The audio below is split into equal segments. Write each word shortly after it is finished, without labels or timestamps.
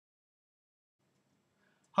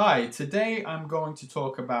Hi, today I'm going to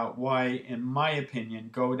talk about why, in my opinion,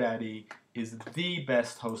 GoDaddy is the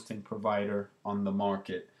best hosting provider on the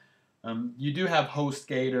market. You do have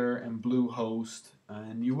HostGator and Bluehost,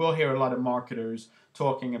 and you will hear a lot of marketers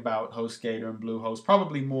talking about HostGator and Bluehost,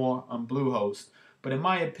 probably more on Bluehost. But in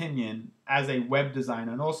my opinion, as a web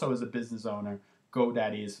designer and also as a business owner,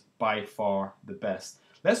 GoDaddy is by far the best.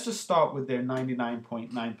 Let's just start with their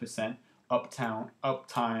 99.9%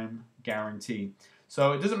 uptime guarantee.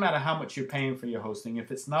 So it doesn't matter how much you're paying for your hosting.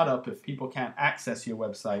 If it's not up, if people can't access your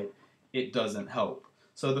website, it doesn't help.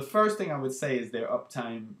 So the first thing I would say is their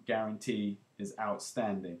uptime guarantee is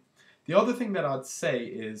outstanding. The other thing that I'd say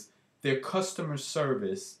is their customer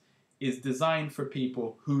service is designed for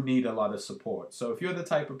people who need a lot of support. So if you're the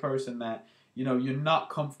type of person that, you're not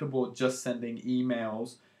comfortable just sending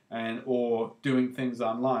emails or doing things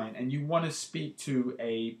online, and you want to speak to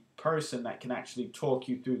a person that can actually talk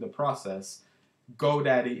you through the process,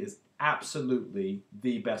 GoDaddy is absolutely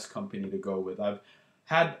the best company to go with. I've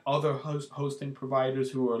had other hosting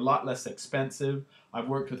providers who are a lot less expensive. I've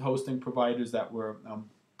worked with hosting providers that were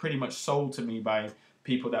pretty much sold to me by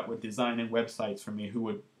people that were designing websites for me who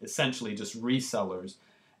were essentially just resellers.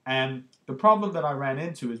 And the problem that I ran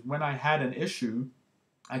into is when I had an issue,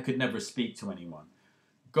 I could never speak to anyone.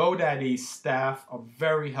 GoDaddy's staff are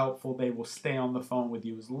very helpful. They will stay on the phone with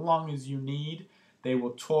you as long as you need. They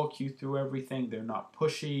will talk you through everything. They're not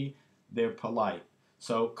pushy. They're polite.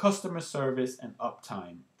 So customer service and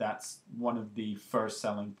uptime, that's one of the first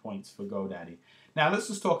selling points for GoDaddy. Now let's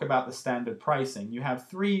just talk about the standard pricing. You have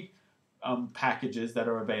three packages that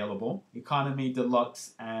are available: Economy,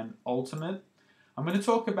 Deluxe, and Ultimate. I'm going to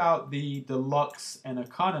talk about the Deluxe and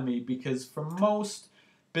Economy because for most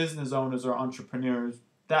business owners or entrepreneurs,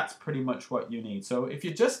 that's pretty much what you need. So if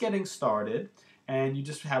you're just getting started and you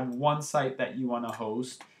just have one site that you want to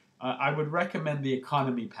host, I would recommend the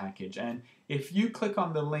Economy package. And if you click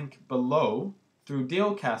on the link below through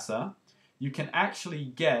Dealcasa, you can actually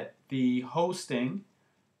get the hosting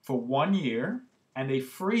for 1 year and a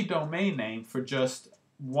free domain name for just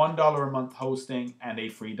 $1 a month hosting and a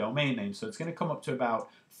free domain name. So it's going to come up to about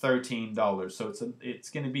 $13. So it's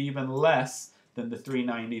going to be even less than the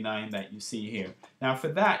 $3.99 that you see here. Now for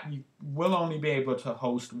that, you will only be able to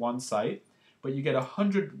host one site, but you get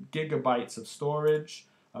 100 gigabytes of storage.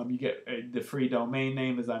 You get the free domain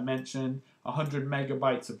name, as I mentioned, 100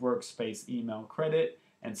 megabytes of workspace email credit,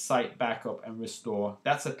 and site backup and restore.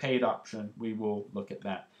 That's a paid option. We will look at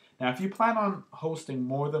that. Now, if you plan on hosting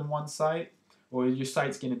more than one site, or your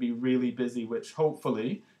site's going to be really busy, which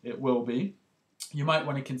hopefully it will be, you might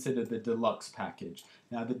want to consider the Deluxe package.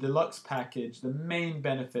 Now, the Deluxe package, the main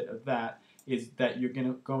benefit of that is that you're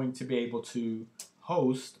going to be able to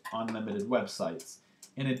host unlimited websites.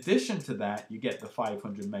 In addition to that, you get the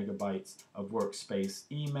 500 megabytes of workspace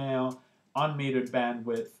email, unmetered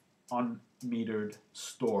bandwidth, unmetered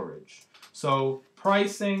storage. So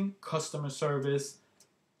pricing, customer service,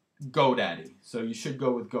 GoDaddy. So you should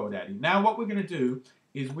go with GoDaddy. Now what we're going to do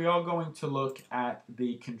is we are going to look at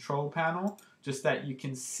the control panel, just that you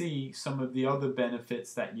can see some of the other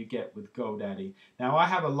benefits that you get with GoDaddy. Now I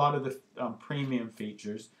have a lot of the premium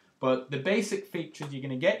features, but the basic features you're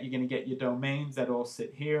going to get your domains that all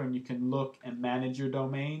sit here, and you can look and manage your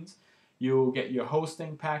domains. You'll get your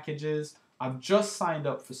hosting packages. I've just signed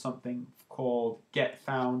up for something called Get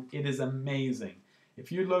Found. It is amazing.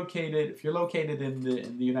 If you're located in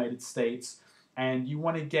the United States and you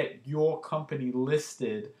want to get your company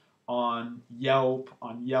listed on Yelp,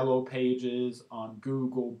 on Yellow Pages, on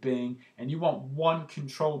Google, Bing, and you want one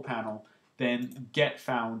control panel, then Get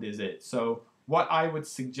Found is it. So what I would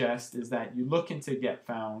suggest is that you look into Get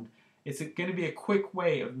Found. It's going to be a quick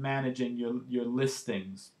way of managing your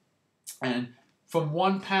listings. And from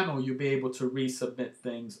one panel, you'll be able to resubmit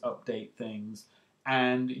things, update things,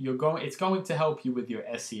 and it's going to help you with your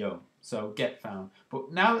SEO. So Get Found.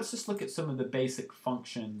 But now let's just look at some of the basic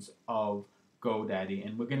functions of GoDaddy,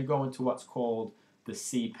 and we're going to go into what's called the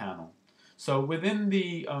C panel. So within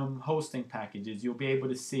the hosting packages, you'll be able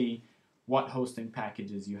to see what hosting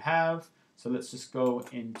packages you have. So let's just go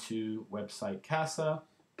into Website Casa.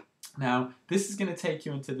 Now this is going to take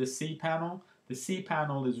you into the C panel. The C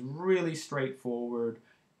panel is really straightforward.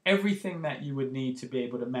 Everything that you would need to be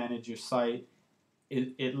able to manage your site,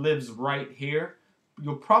 it lives right here.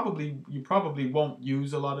 You probably won't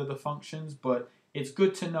use a lot of the functions, but it's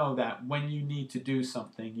good to know that when you need to do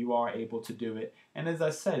something, you are able to do it. And as I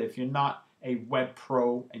said, if you're not a web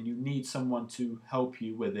pro and you need someone to help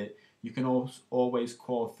you with it, you can always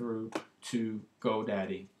call through to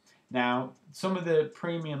GoDaddy. Now, some of the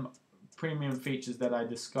premium features that I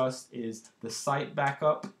discussed is the site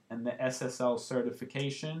backup and the SSL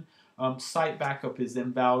certification. Site backup is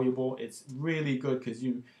invaluable. It's really good because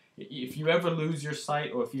if you ever lose your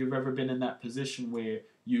site, or if you've ever been in that position where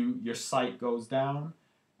your site goes down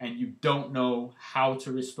and you don't know how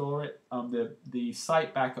to restore it, the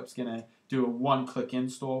site backup's gonna do a one-click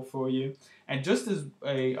install for you. And just as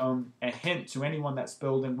a hint to anyone that's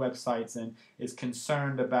building websites and is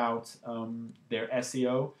concerned about their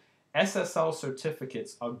SEO, SSL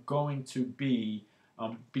certificates are going to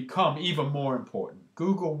become even more important.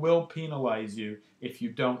 Google will penalize you if you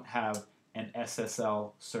don't have an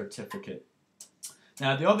SSL certificate.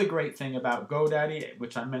 Now, the other great thing about GoDaddy,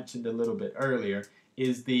 which I mentioned a little bit earlier,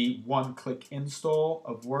 is the one-click install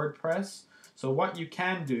of WordPress. So what you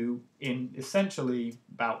can do in essentially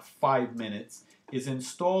about 5 minutes is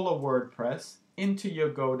install a WordPress into your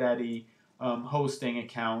GoDaddy hosting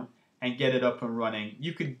account and get it up and running.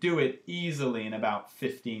 You could do it easily in about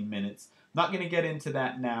 15 minutes. Not going to get into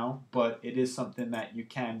that now, but it is something that you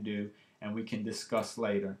can do and we can discuss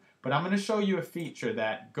later. But I'm going to show you a feature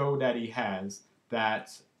that GoDaddy has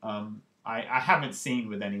that I haven't seen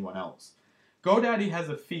with anyone else. GoDaddy has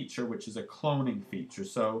a feature which is a cloning feature.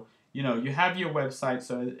 So, you have your website.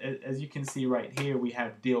 So as you can see right here, we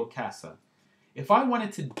have Deal Casa. If I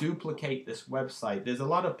wanted to duplicate this website, there's a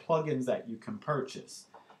lot of plugins that you can purchase.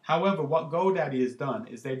 However, what GoDaddy has done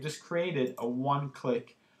is they've just created a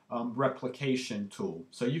one-click replication tool.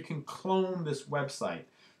 So you can clone this website.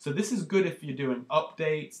 So this is good if you're doing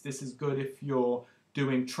updates. This is good if you're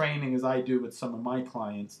doing training, as I do with some of my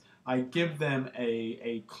clients. I give them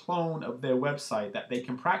a clone of their website that they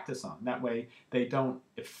can practice on. That way they don't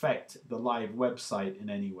affect the live website in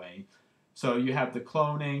any way. So you have the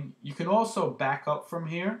cloning. You can also back up from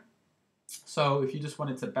here. So if you just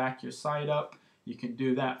wanted to back your site up, you can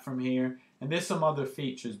do that from here. And there's some other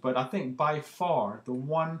features, but I think by far the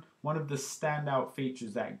one of the standout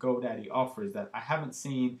features that GoDaddy offers that I haven't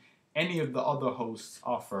seen any of the other hosts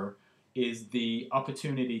offer is the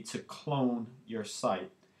opportunity to clone your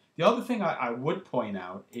site. The other thing I would point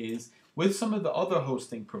out is with some of the other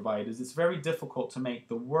hosting providers, it's very difficult to make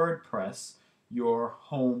the WordPress your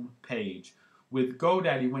home page. With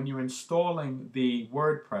GoDaddy, when you're installing the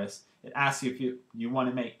WordPress, it asks you if you want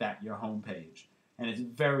to make that your home page. And it's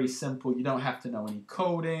very simple. You don't have to know any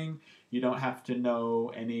coding. You don't have to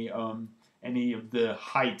know any of the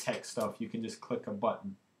high-tech stuff. You can just click a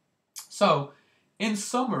button. So, in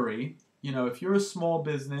summary, if you're a small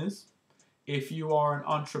business, if you are an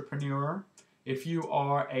entrepreneur, if you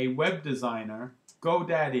are a web designer,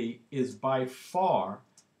 GoDaddy is by far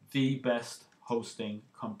the best hosting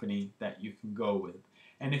company that you can go with.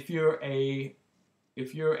 And if you're a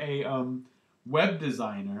web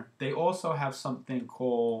designer, they also have something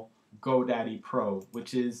called Godaddy Pro,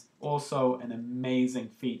 which is also an amazing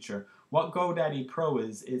feature. What Godaddy Pro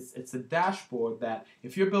is it's a dashboard that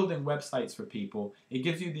if you're building websites for people, it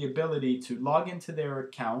gives you the ability to log into their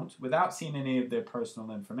account without seeing any of their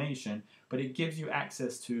personal information, but it gives you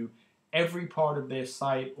access to every part of their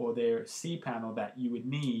site or their cPanel that you would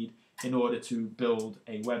need in order to build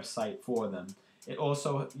a website for them. It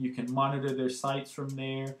also, you can monitor their sites from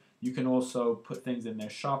there. You can also put things in their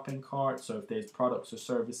shopping cart. So if there's products or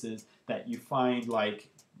services that you find, like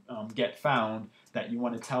Get Found, that you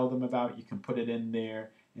want to tell them about, you can put it in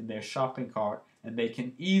their shopping cart, and they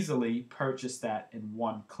can easily purchase that in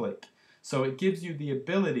one click. So it gives you the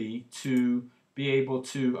ability to be able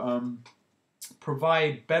to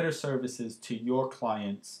provide better services to your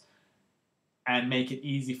clients and make it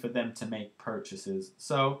easy for them to make purchases.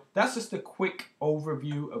 So that's just a quick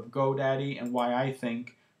overview of GoDaddy and why I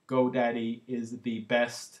think GoDaddy is the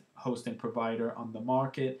best hosting provider on the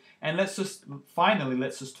market. And let's just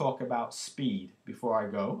talk about speed before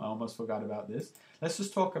I go. I almost forgot about this. Let's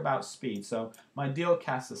just talk about speed. So my Deal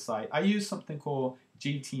Casa site, I use something called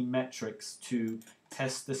GT Metrics to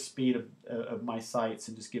test the speed of my sites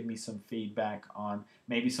and just give me some feedback on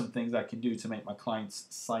maybe some things I can do to make my clients'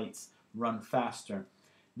 sites run faster.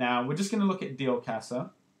 Now we're just going to look at Deal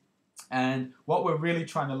Casa, and what we're really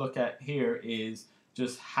trying to look at here is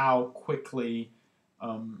just how quickly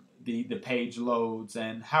the page loads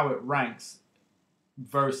and how it ranks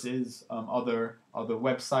versus other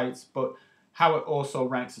websites, but how it also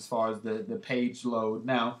ranks as far as the page load.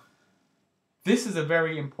 Now, this is a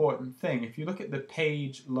very important thing. If you look at the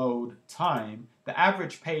page load time, the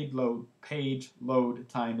average page load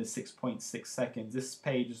time is 6.6 seconds. This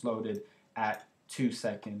page is loaded at 2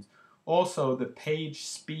 seconds. Also, the page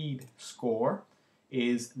speed score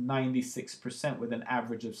is 96% with an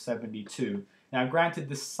average of 72. Now, granted,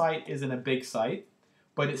 this site isn't a big site,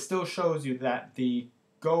 but it still shows you that the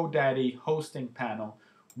GoDaddy hosting panel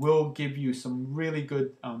will give you some really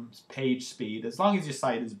good page speed, as long as your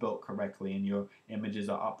site is built correctly and your images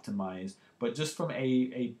are optimized. But just from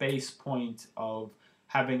a base point of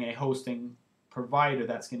having a hosting provider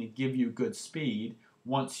that's going to give you good speed,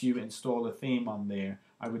 once you install a theme on there,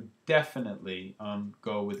 I would definitely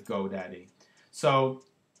go with GoDaddy. So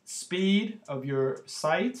speed of your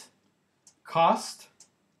site, cost,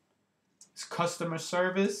 customer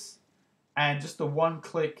service, and just the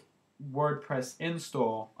one-click WordPress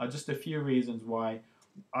install are just a few reasons why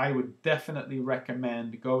I would definitely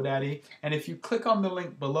recommend GoDaddy. And if you click on the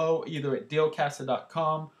link below, either at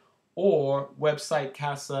dealcasa.com or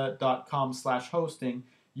websitecasa.com/hosting,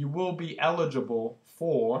 you will be eligible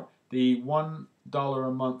for the $1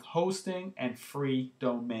 a month hosting and free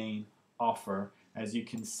domain offer, as you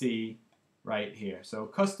can see right here. So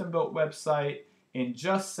custom-built website in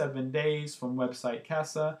just 7 days from Website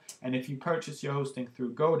Casa, and if you purchase your hosting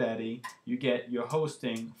through GoDaddy, you get your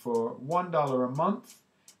hosting for $1 a month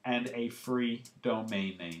and a free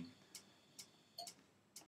domain name.